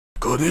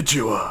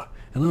Konnichiwa!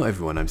 Hello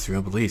everyone, I'm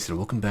SurrealBeliefs and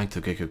welcome back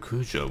to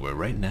Gekokujo, where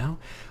right now,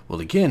 well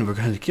again, we're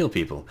going to kill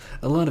people.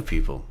 A lot of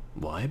people.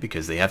 Why?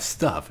 Because they have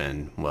stuff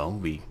and, well,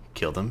 we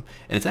kill them.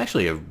 And it's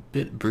actually a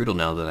bit brutal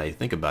now that I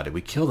think about it.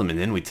 We kill them and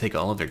then we take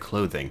all of their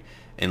clothing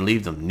and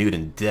leave them nude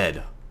and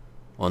dead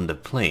on the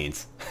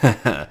plains.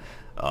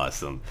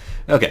 Awesome.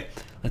 Okay,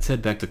 let's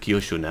head back to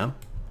Kyushu now.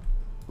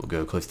 We'll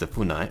go close to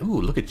Funai.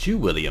 Ooh, look at you,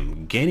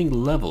 William. Gaining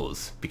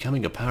levels.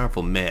 Becoming a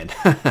powerful man.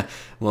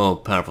 Well,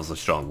 powerful's a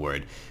strong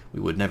word. We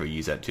would never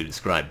use that to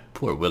describe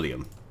poor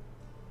William.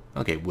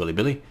 Okay, Willy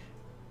Billy.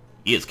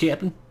 Yes,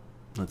 Captain.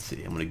 Let's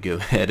see, I'm going to go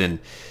ahead and...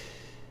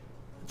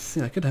 Let's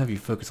see, I could have you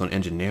focus on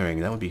engineering.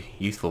 That would be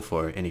useful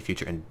for any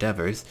future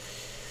endeavors.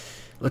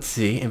 Let's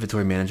see,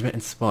 inventory management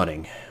and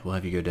spotting. We'll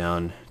have you go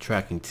down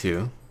tracking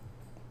too.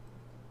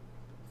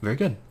 Very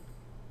good.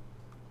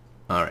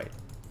 Alright.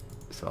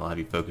 So I'll have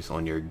you focus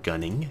on your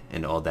gunning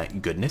and all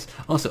that goodness.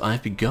 Also,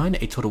 I've begun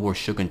a Total War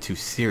Shogun 2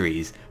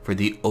 series for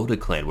the Oda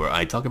clan, where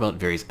I talk about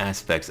various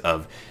aspects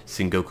of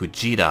Sengoku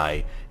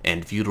Jidai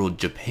and feudal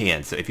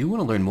Japan. So if you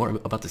want to learn more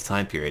about this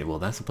time period, well,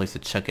 that's the place to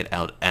check it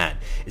out at.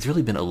 It's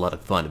really been a lot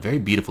of fun. A very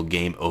beautiful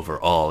game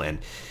overall. And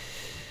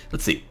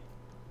let's see.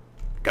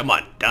 Come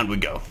on, down we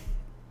go.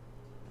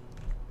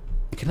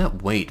 I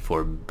cannot wait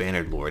for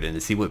Bannered Lord and to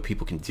see what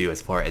people can do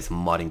as far as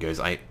modding goes.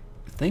 I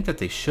think that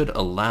they should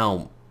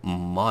allow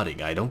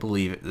modding. I don't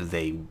believe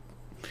they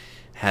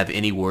have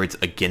any words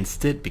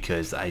against it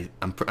because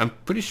I'm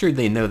pretty sure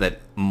they know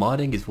that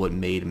modding is what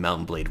made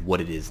Mount & Blade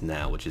what it is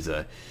now, which is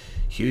a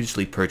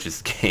hugely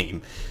purchased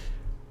game.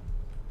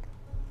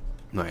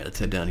 Alright, let's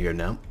head down here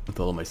now with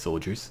all of my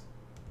soldiers.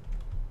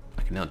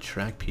 I can now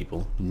track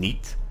people.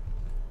 Neat.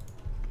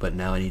 But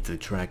now I need to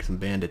track some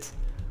bandits.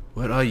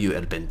 Where are you,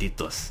 El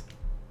Benditos?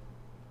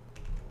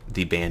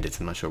 The bandits.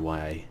 I'm not sure why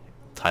I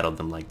titled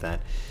them like that.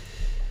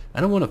 I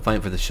don't want to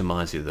fight for the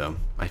Shimazu though.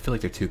 I feel like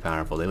they're too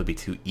powerful. They would be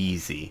too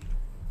easy.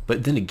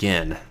 But then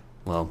again,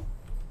 well,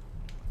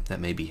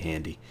 that may be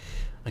handy.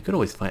 I could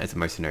always fight as a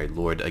mercenary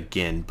lord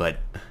again, but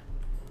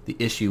the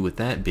issue with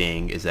that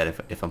being is that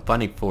if I'm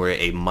fighting for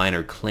a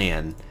minor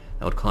clan,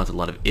 that would cause a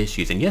lot of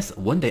issues. And yes,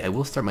 one day I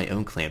will start my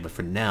own clan, but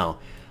for now,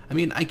 I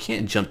mean, I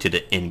can't jump to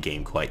the end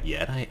game quite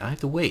yet. I have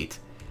to wait.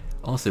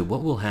 Also,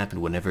 what will happen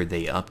whenever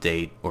they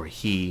update, or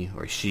he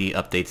or she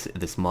updates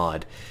this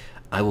mod,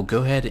 I will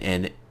go ahead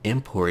and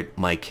import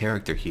my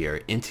character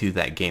here into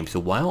that game. So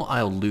while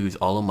I'll lose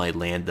all of my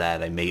land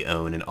that I may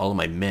own and all of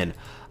my men,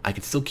 I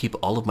can still keep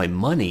all of my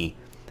money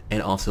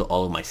and also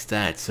all of my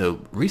stats.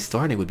 So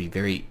restarting would be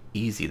very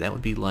easy. That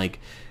would be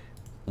like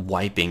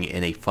wiping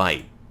in a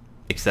fight.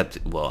 Except,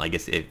 well, I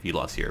guess if you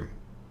lost your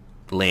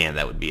land,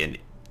 that would be an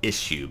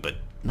issue, but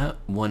not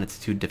one that's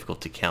too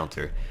difficult to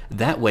counter.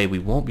 That way we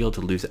won't be able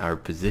to lose our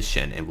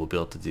position and we'll be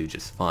able to do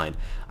just fine.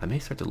 I may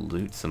start to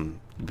loot some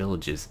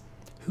villages.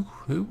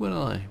 Who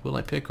will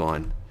I pick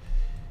on?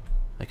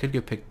 I could go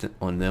pick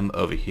on them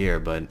over here,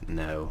 but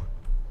no.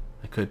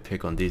 I could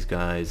pick on these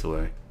guys,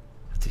 or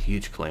that's a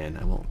huge clan.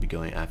 I won't be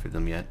going after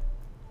them yet.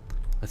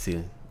 Let's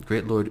see.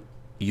 Great Lord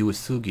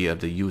Uesugi of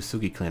the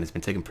Uesugi clan has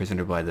been taken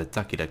prisoner by the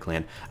Takeda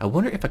clan. I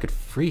wonder if I could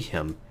free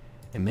him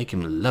and make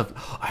him love...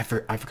 Oh,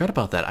 I forgot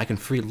about that. I can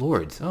free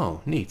lords.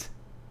 Oh, neat.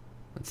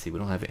 Let's see. We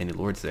don't have any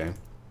lords there.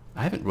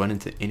 I haven't run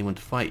into anyone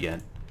to fight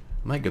yet.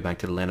 I might go back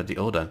to the land of the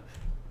Oda.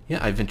 Yeah,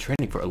 I've been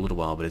training for a little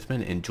while, but it's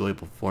been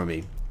enjoyable for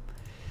me.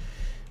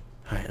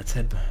 Alright, let's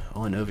head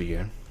on over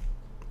here.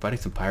 Fighting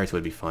some pirates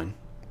would be fun.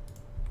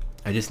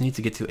 I just need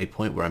to get to a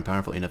point where I'm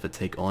powerful enough to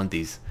take on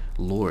these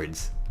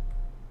lords.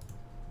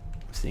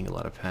 I'm seeing a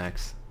lot of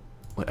packs.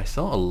 Wait, I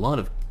saw a lot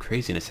of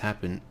craziness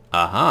happen.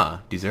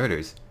 Aha!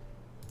 Deserters.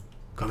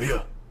 Come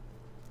here.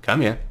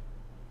 Come here.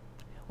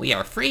 We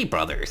are free,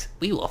 brothers.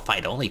 We will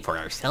fight only for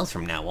ourselves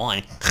from now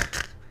on.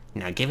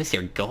 Now give us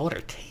your gold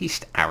or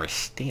taste our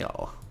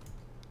steel.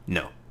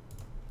 No,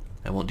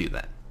 I won't do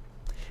that.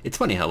 It's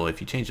funny how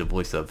if you change the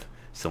voice of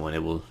someone,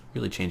 it will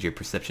really change your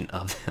perception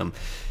of them.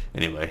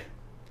 Anyway,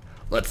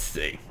 let's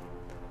see.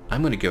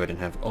 I'm going to go ahead and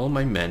have all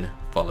my men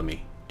follow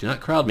me. Do not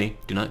crowd me.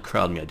 Do not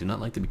crowd me. I do not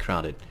like to be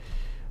crowded.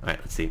 Alright,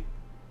 let's see.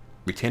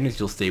 Retainers,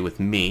 you'll stay with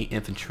me.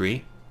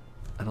 Infantry,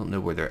 I don't know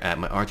where they're at.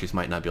 My archers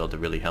might not be able to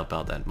really help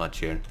out that much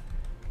here.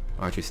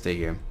 Archers, stay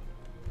here.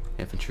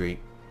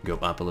 Infantry, go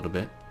up a little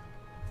bit.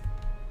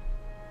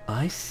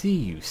 I see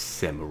you,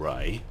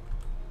 samurai.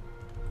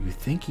 You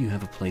think you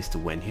have a place to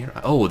win here?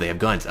 Oh, they have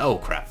guns. Oh,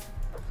 crap.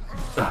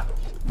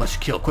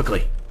 Must kill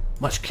quickly.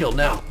 Must kill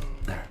now.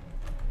 There.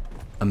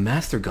 A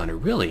master gunner,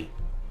 really?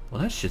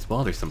 Well, that's just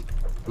bothersome.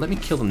 Let me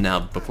kill them now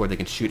before they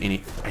can shoot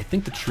any... I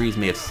think the trees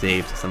may have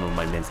saved some of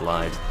my men's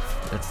lives.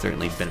 That's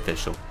certainly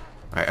beneficial.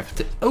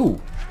 Alright, oh!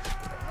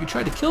 You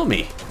tried to kill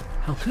me.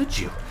 How could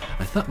you?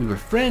 I thought we were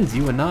friends,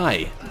 you and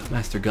I.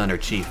 Master gunner,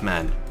 chief,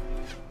 man.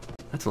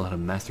 That's a lot of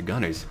master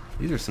gunners.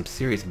 These are some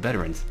serious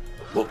veterans.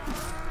 Whoa.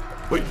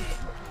 Wait.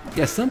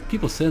 Yeah, some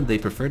people said they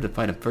preferred to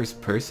fight in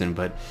first person,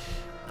 but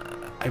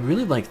I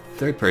really like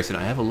third person.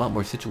 I have a lot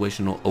more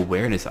situational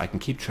awareness. I can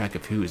keep track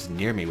of who is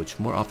near me, which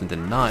more often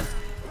than not,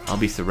 I'll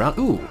be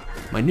surrounded. Ooh,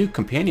 my new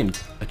companion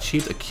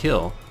achieved a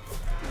kill.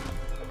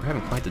 We're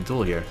having quite the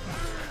duel here.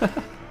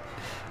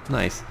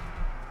 Nice.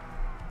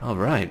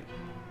 Alright.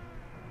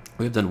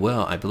 We've done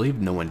well. I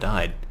believe no one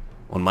died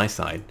on my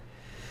side,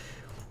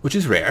 which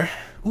is rare.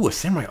 Ooh, a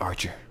samurai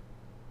archer.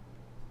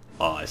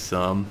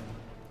 Awesome.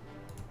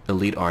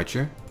 Elite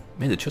archer.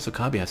 Man, the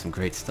Chosokabe has some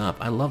great stuff.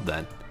 I love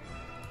that.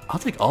 I'll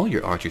take all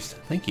your archers.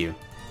 Thank you.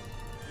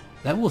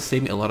 That will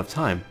save me a lot of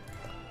time.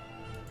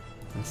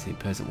 Let's see,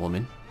 peasant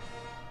woman.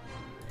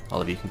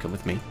 All of you can come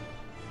with me.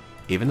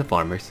 Even the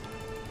farmers.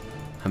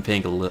 I'm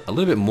paying a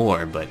little bit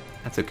more, but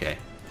that's okay.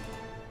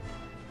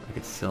 I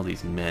could sell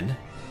these men.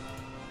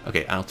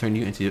 Okay, I'll turn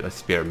you into a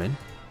spearman.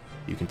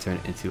 You can turn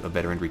into a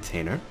veteran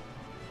retainer.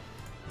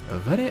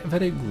 Very,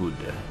 very good.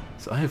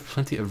 So I have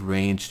plenty of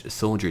ranged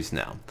soldiers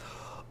now.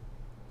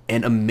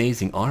 And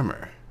amazing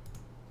armor.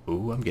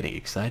 Ooh, I'm getting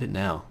excited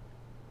now.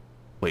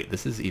 Wait,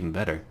 this is even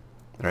better,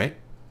 right?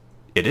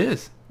 It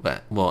is.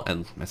 Well,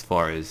 and as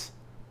far as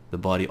the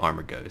body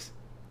armor goes.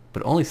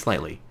 But only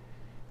slightly.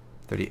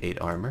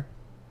 38 armor.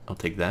 I'll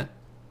take that.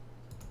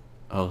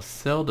 I'll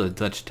sell the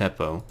Dutch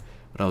Teppo,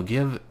 but I'll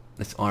give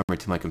this armor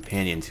to my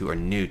companions who are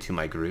new to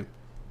my group.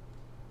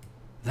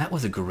 That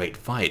was a great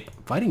fight.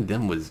 Fighting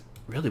them was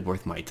really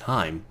worth my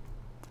time.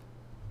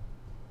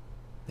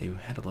 They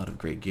had a lot of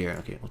great gear.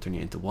 Okay, we'll turn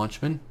you into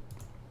Watchman.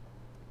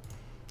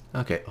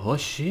 Okay,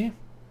 Hoshi.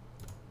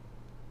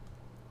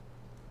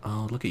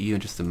 I'll look at you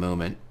in just a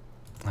moment.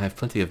 I have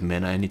plenty of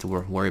men. I need to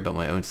worry about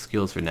my own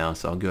skills for now,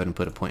 so I'll go ahead and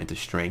put a point into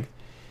strength.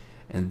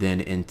 And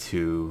then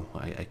into...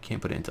 I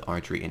can't put it into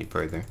archery any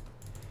further.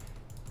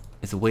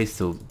 It's a waste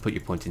to put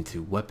your points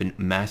into weapon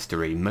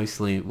mastery,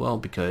 mostly, well,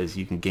 because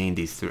you can gain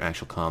these through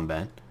actual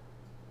combat.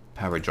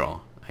 Power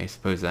draw. I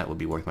suppose that would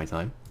be worth my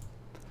time.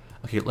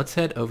 Okay, let's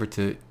head over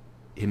to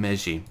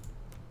Himeji,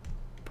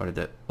 part of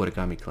the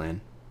Origami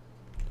clan.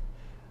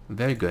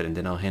 Very good, and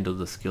then I'll handle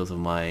the skills of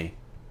my...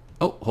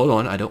 Oh, hold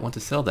on, I don't want to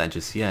sell that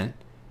just yet.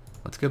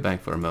 Let's go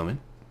back for a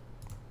moment.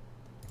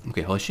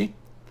 Okay, Hoshi,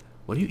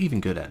 what are you even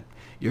good at?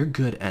 You're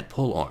good at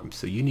pole arms,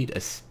 so you need a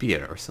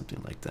spear or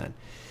something like that.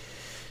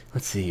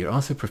 Let's see, you're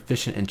also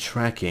proficient in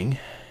tracking,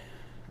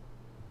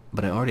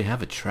 but I already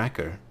have a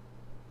tracker.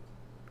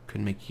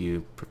 Could make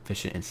you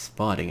proficient in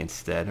spotting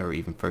instead, or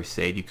even first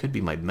aid. You could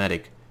be my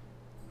medic.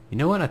 You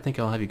know what? I think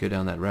I'll have you go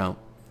down that route.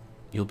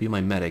 You'll be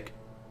my medic.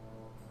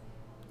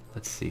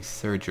 Let's see,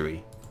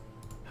 surgery.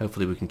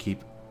 Hopefully we can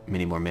keep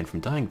many more men from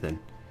dying then.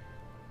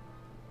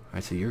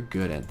 Alright, so you're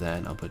good at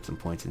that. I'll put some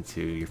points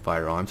into your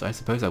firearms. I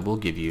suppose I will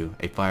give you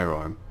a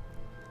firearm.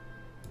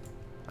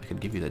 I could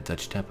give you that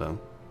Dutch Teppo. And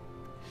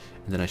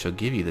then I shall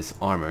give you this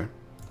armor.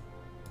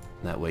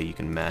 That way you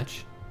can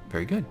match.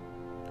 Very good.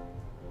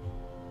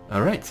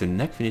 Alright, so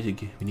next we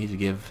need to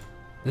give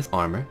this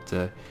armor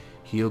to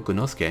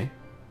Hyogonosuke.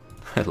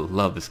 I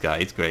love this guy,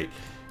 he's great.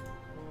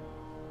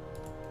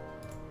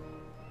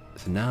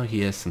 So now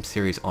he has some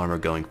serious armor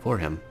going for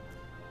him.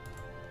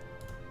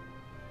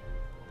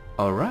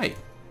 Alright.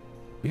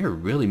 We are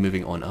really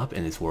moving on up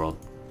in this world.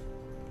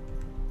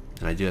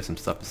 And I do have some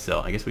stuff to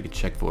sell. I guess we could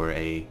check for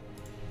a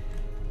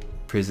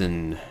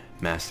prison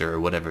master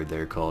or whatever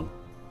they're called.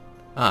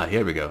 Ah,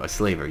 here we go. A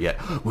slaver.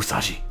 Yeah.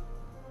 Musashi!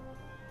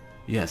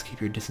 Yes, keep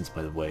your distance,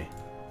 by the way.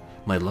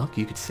 My luck?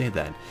 You could say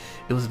that.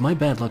 It was my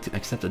bad luck to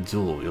accept a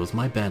duel. It was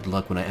my bad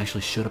luck when I actually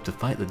showed up to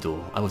fight the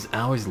duel. I was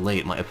hours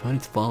late. My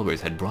opponent's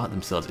followers had brought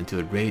themselves into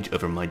a rage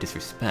over my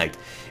disrespect.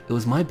 It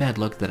was my bad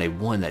luck that I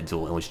won that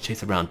duel and was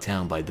chased around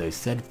town by those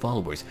said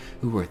followers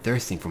who were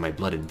thirsting for my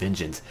blood and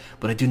vengeance.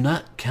 But I do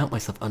not count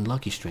myself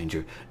unlucky,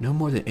 stranger. No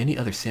more than any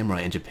other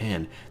samurai in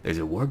Japan. There's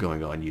a war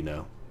going on, you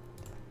know.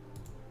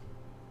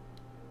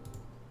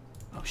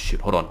 Oh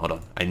shoot, hold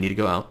on. I need to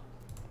go out.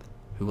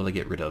 Who will I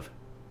get rid of?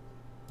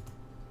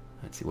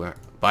 Let's see where.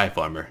 Buy,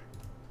 farmer.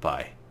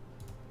 Buy.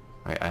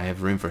 Alright, I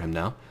have room for him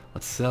now.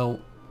 Let's sell...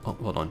 Oh,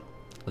 hold on.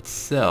 Let's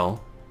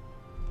sell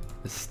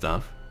this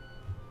stuff.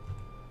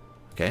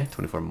 Okay,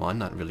 24 mon,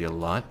 not really a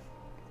lot.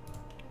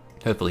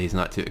 Hopefully he's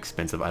not too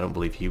expensive. I don't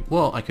believe he...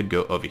 Well, I could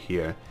go over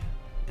here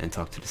and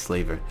talk to the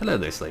slaver. Hello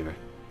there, slaver.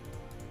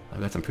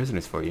 I've got some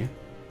prisoners for you.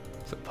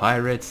 Some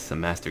pirates,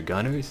 some master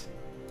gunners.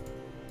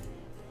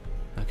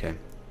 Okay.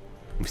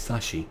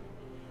 Musashi.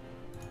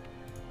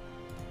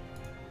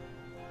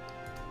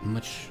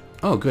 Much...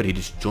 Oh, good, he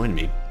just joined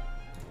me.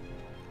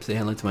 Say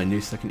hello to my new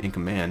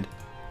second-in-command,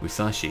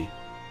 Musashi.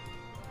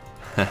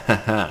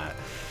 Hahaha.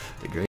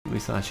 The great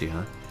Musashi,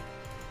 huh?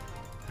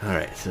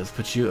 Alright, so let's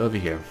put you over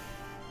here.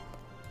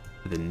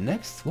 The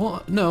next...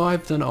 Well, no,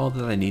 I've done all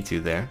that I need to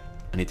there.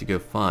 I need to go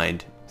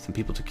find some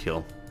people to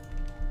kill.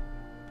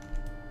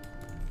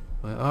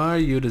 Where are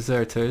you,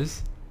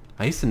 deserters?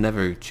 I used to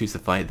never choose to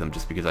fight them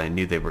just because I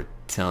knew they were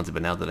talented,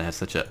 but now that I have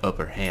such an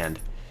upper hand,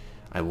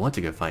 I want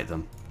to go fight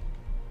them.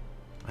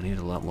 I need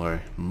a lot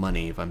more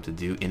money if I'm to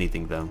do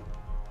anything, though.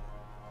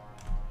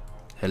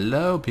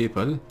 Hello,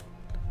 people.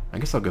 I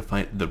guess I'll go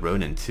find the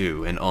Ronin,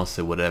 too, and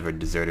also whatever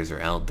deserters are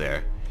out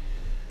there.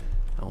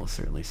 That will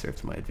certainly serve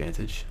to my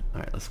advantage.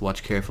 Alright, let's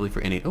watch carefully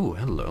for any... Oh,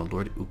 hello,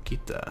 Lord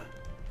Ukita.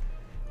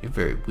 You're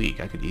very weak.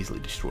 I could easily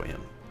destroy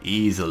him.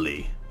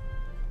 Easily.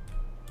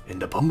 In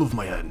the palm of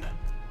my hand.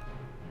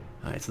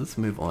 Alright, so let's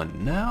move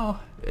on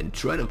now and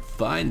try to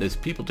find those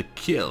people to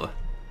kill.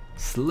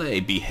 Slay,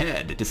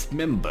 behead,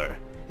 dismember,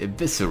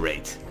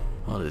 eviscerate.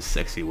 All those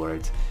sexy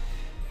words.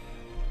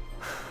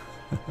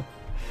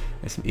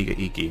 There's some Iga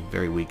Iki,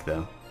 very weak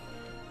though.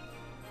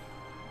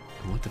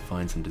 I want to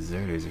find some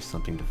deserters or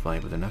something to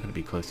fight, but they're not going to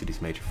be close to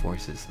these major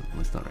forces, at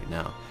least not right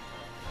now.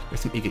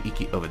 There's some Iga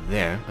Iki over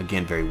there,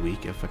 again very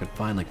weak. If I could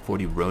find like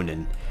 40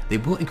 Ronin, they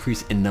will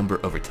increase in number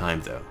over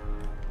time though.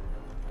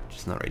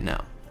 Just not right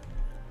now.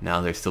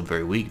 Now they're still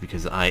very weak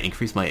because I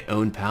increased my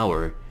own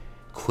power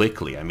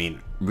quickly. I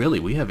mean, really,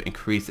 we have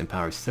increased in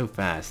power so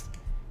fast.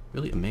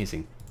 Really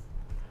amazing.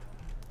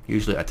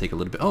 Usually I take a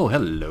little bit... Oh,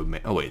 hello,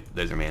 man. Oh, wait,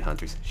 those are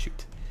manhunters.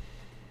 Shoot.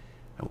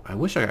 I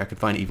wish I could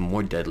find even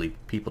more deadly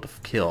people to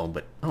kill,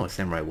 but... Oh, a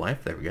samurai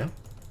wife. There we go.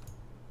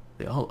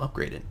 They all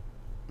upgraded.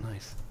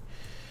 Nice.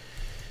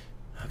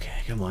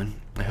 Okay, come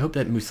on. I hope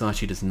that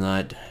Musashi does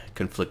not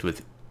conflict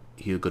with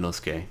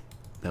Hyugonosuke.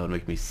 That would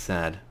make me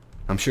sad.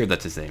 I'm sure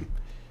that's his name.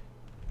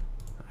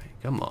 Alright,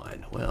 come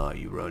on. Where are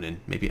you,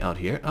 Ronin? Maybe out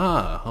here?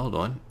 Ah, hold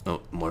on.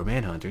 Oh, more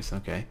manhunters.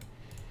 Okay.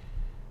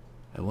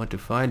 I want to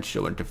find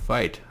someone to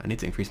fight. I need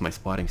to increase my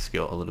spotting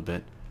skill a little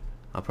bit.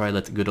 I'll probably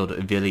let good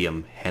old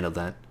William handle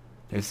that.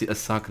 There's the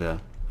Asakura.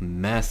 A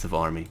massive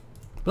army.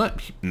 Well,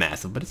 not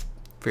massive, but it's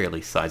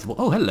fairly sizable.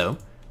 Oh, hello.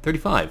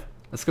 35.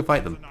 Let's go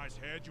fight them. Nice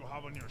head you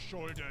have on your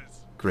shoulders.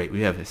 Great,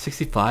 we have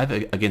 65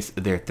 against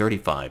their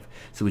 35.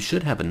 So we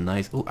should have a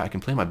nice... Oh, I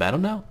can play my battle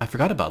now? I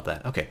forgot about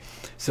that. Okay,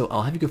 so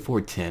I'll have you go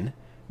forward 10.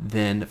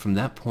 Then from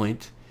that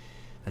point,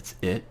 that's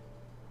it.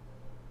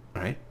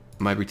 Alright,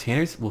 my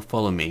retainers will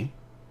follow me.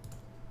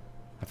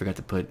 I forgot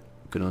to put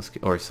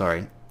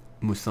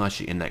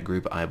Musashi in that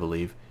group, I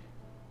believe.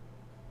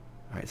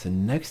 Alright, so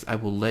next I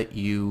will let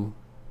you...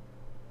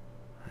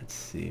 Let's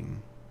see...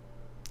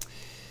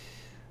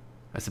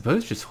 I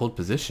suppose just hold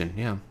position,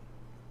 yeah.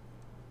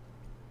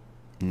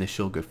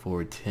 Initial, go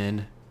forward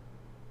 10.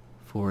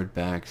 Forward,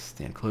 back,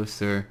 stand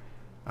closer.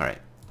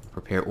 Alright,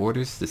 prepare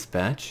orders,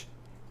 dispatch,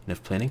 and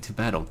if planning to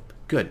battle.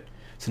 Good.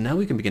 So now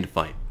we can begin to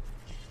fight.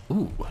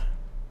 Ooh,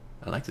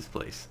 I like this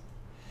place.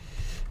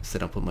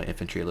 Instead I'll put my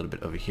infantry a little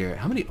bit over here.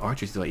 How many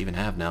archers do I even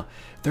have now?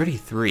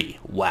 33.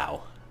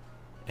 Wow.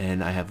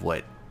 And I have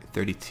what?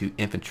 32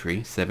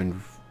 infantry.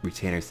 7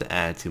 retainers to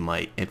add to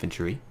my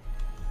infantry.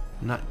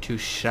 Not too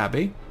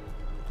shabby.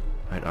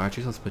 Alright,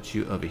 archers, let's put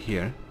you over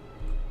here.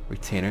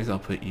 Retainers, I'll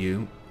put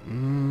you...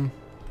 I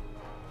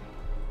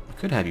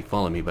could have you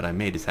follow me, but I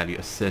may just have you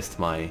assist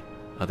my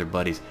other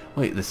buddies.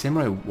 Wait, the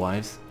samurai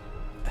wives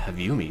have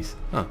yumis.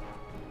 Huh.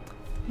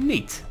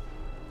 Neat.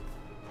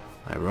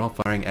 Alright, we're all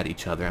firing at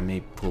each other. I may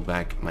pull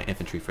back my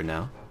infantry for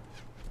now.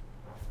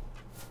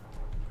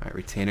 Alright,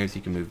 retainers,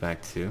 you can move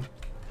back too.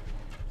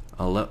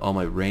 I'll let all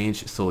my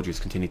ranged soldiers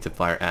continue to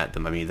fire at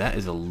them. I mean, that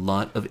is a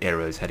lot of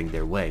arrows heading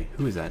their way.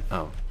 Who is that?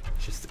 Oh,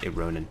 it's just a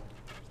Ronin.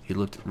 He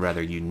looked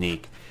rather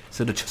unique.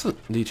 So the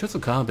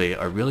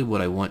Chosokabe are really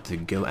what I want to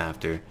go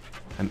after.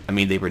 I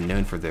mean, they were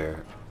known for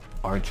their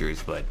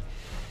archers, but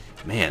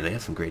man, they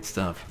have some great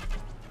stuff.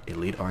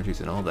 Elite archers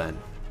and all that.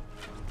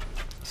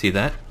 See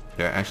that?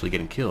 They're actually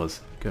getting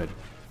kills. Good.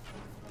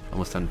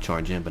 Almost time to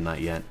charge in, but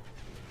not yet.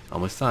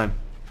 Almost time.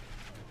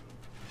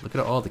 Look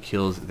at all the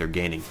kills they're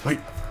gaining. Wait!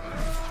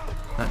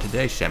 Not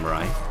today,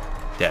 samurai.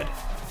 Dead.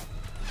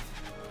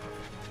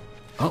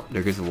 Oh,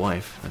 there goes the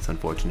wife. That's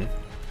unfortunate.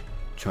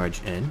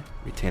 Charge in.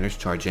 Retainers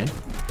charge in.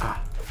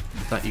 Ah! You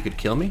thought you could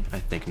kill me? I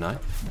think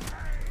not.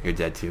 You're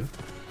dead too.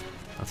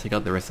 I'll take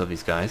out the rest of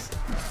these guys.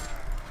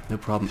 No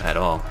problem at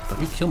all. Let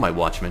me kill my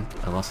watchman.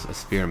 I lost a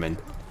spearman.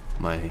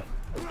 My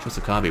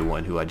Chosokabe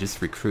one, who I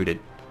just recruited.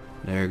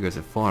 There goes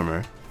a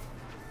farmer.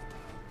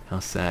 How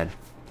sad.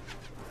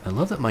 I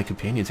love that my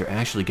companions are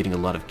actually getting a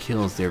lot of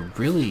kills. They're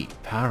really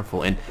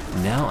powerful, and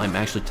now I'm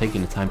actually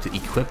taking the time to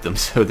equip them,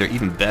 so they're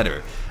even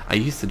better. I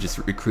used to just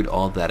recruit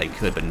all that I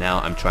could, but now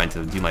I'm trying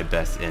to do my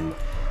best in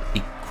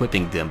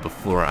equipping them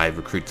before I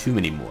recruit too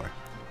many more.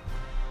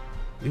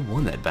 We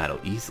won that battle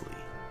easily.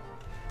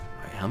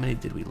 Alright, how many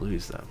did we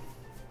lose, though?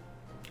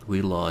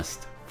 We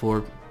lost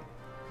 4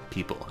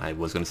 people. I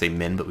was going to say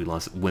men, but we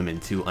lost women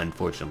too,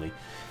 unfortunately.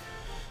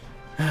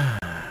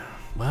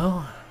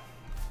 Well,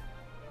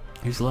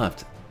 who's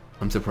left?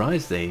 I'm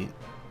surprised they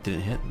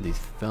didn't hit these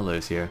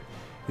fellows here.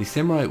 These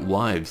samurai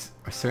wives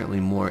are certainly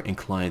more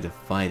inclined to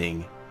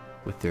fighting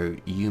with their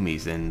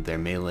yumis and their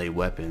melee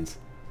weapons,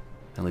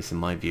 at least in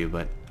my view,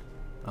 but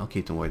I'll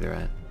keep them where they're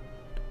at.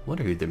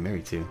 Wonder who they're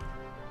married to.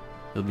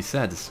 It'll be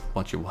sad to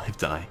watch your wife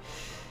die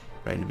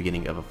right in the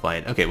beginning of a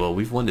fight. Okay, well,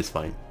 we've won this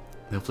fight.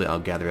 Hopefully I'll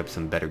gather up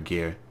some better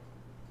gear.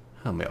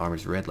 Oh, my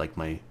armor's red like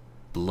my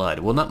blood.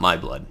 Well, not my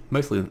blood.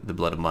 Mostly the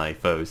blood of my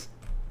foes.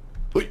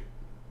 Wait!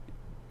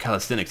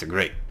 Calisthenics are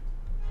great.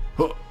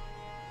 Huh.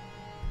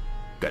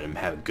 Got him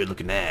have a good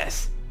looking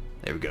ass.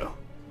 There we go.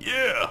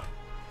 Yeah!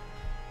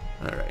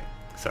 Alright.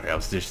 Sorry, I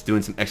was just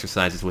doing some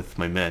exercises with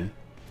my men.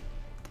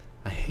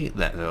 I hate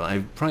that though.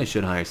 I probably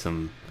should hire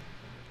some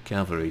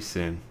cavalry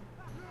soon.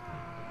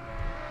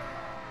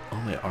 All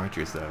my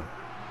archers though.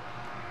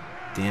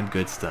 Damn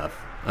good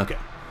stuff. Okay.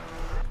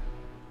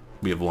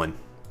 We have won.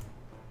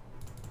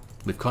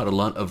 We've caught a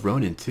lot of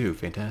Ronin too.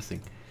 Fantastic.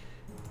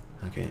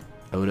 Okay.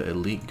 Oda,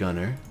 elite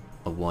gunner,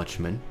 a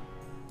watchman.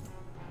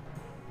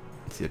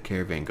 Let's see, a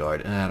caravan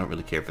guard. I don't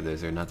really care for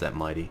those. They're not that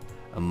mighty.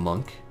 A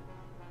monk.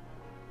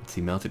 Let's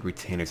see, mounted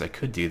retainers. I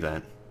could do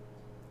that.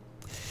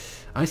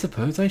 I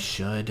suppose I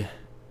should.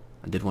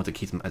 I did want to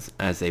keep him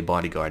as a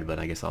bodyguard, but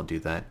I guess I'll do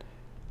that.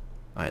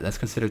 Alright, that's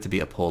considered to be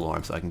a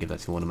polearm, so I can give that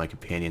to one of my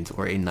companions,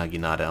 or a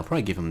naginata. I'll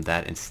probably give him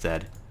that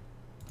instead.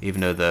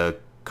 Even though the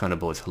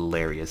Kanabo is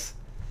hilarious.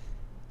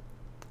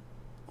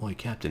 Oi,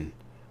 Captain.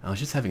 I was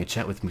just having a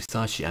chat with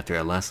Musashi after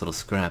our last little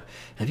scrap.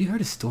 Have you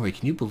heard a story?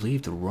 Can you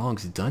believe the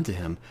wrongs done to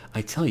him?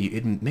 I tell you,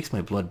 it makes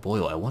my blood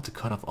boil. I want to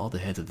cut off all the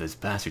heads of those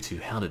bastards who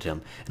hounded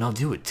him, and I'll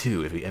do it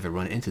too if we ever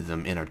run into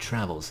them in our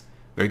travels.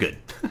 Very good.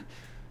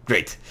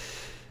 Great.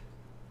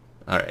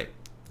 Alright.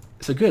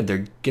 So good,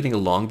 they're getting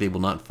along, they will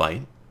not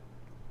fight.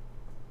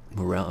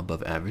 Morale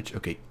above average.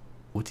 Okay,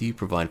 what do you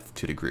provide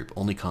to the group?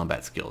 Only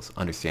combat skills.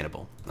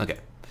 Understandable. Okay.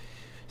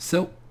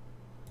 So,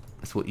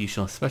 that's what you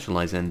shall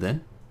specialize in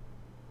then.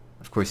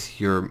 Of course,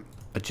 your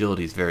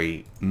agility is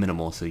very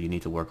minimal, so you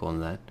need to work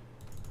on that.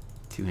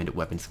 Two-handed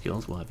weapon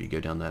skills, we'll have you go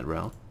down that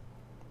route.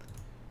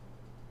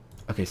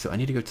 Okay, so I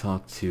need to go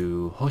talk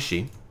to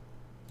Hoshi.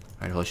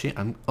 Alright, Hoshi.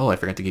 Oh, I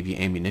forgot to give you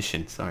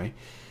ammunition. Sorry.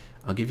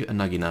 I'll give you a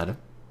naginata.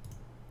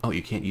 Oh,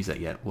 you can't use that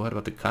yet. What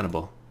about the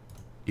kanabo?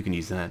 You can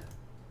use that.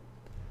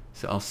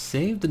 So I'll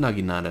save the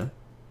naginata.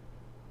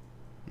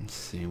 Let's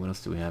see, what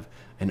else do we have?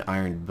 An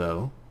iron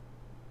bow.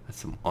 That's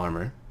some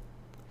armor.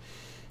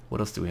 What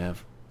else do we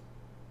have?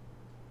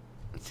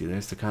 Let's see,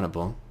 there's the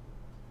kanabo.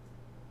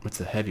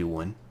 It's a heavy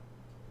one.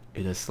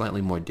 It does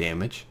slightly more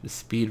damage. The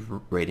speed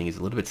rating is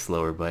a little bit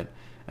slower, but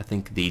I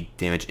think the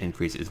damage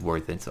increase is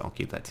worth it, so I'll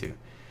keep that too.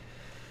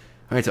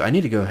 Alright, so I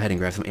need to go ahead and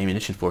grab some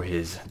ammunition for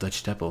his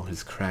Dutch Teppel,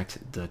 his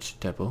cracked Dutch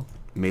Teppel.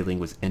 Mei Ling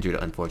was injured,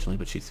 unfortunately,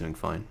 but she's doing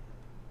fine.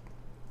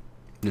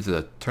 There's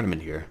a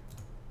tournament here.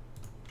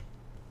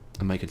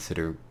 I might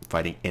consider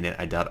fighting in it.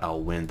 I doubt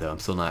I'll win, though. I'm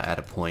still not at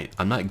a point.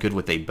 I'm not good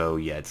with a bow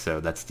yet, so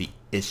that's the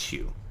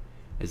issue.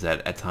 Is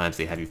that at times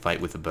they have you fight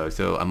with a bow,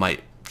 so I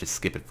might just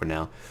skip it for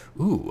now.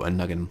 Ooh, a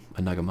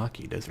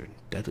Nagamaki. Those are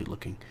deadly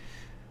looking.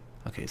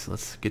 Okay, so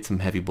let's get some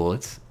heavy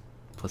bullets.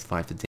 Plus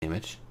 5 to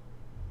damage.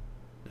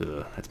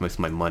 Ugh, that's most of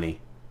my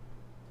money.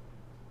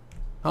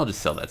 I'll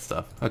just sell that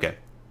stuff. Okay.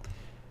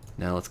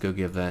 Now let's go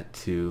give that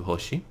to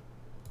Hoshi.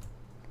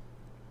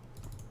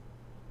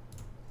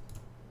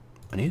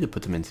 I need to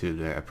put them into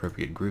their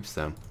appropriate groups,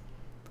 though.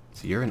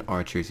 So you're in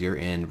archers, you're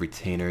in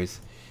retainers.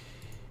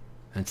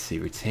 Let's see,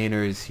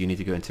 retainers. You need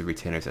to go into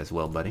retainers as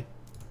well, buddy.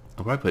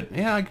 I'll probably put...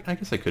 Yeah, I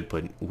guess I could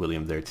put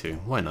William there, too.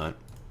 Why not?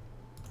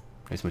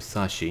 There's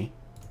Musashi,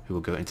 who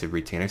will go into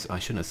retainers. Oh, I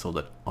shouldn't have sold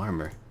that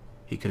armor.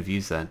 He could have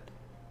used that.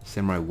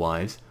 Samurai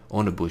wives.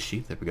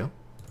 Onabushi. There we go.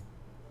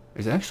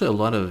 There's actually a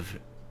lot of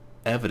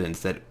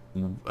evidence that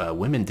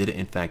women did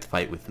in fact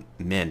fight with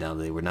men. Now,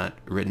 they were not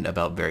written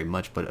about very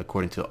much, but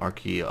according to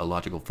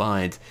archaeological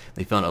finds,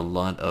 they found a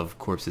lot of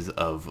corpses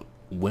of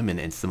women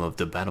in some of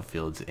the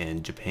battlefields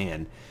in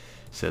Japan.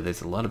 So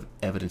there's a lot of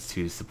evidence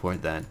to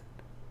support that,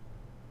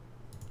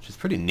 which is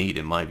pretty neat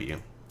in my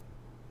view.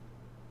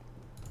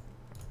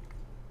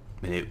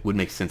 And it would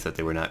make sense that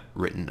they were not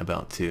written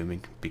about too, I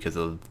mean, because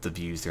of the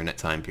views during that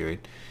time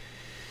period.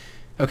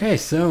 Okay,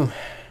 so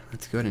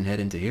let's go ahead and head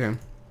into here.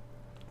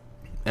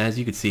 As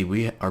you can see,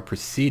 we are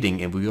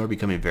proceeding and we are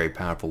becoming very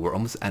powerful. We're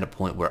almost at a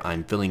point where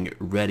I'm feeling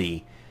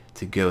ready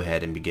to go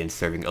ahead and begin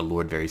serving a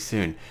lord very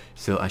soon.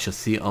 So I shall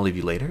see all of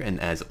you later, and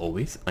as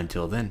always,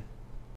 until then.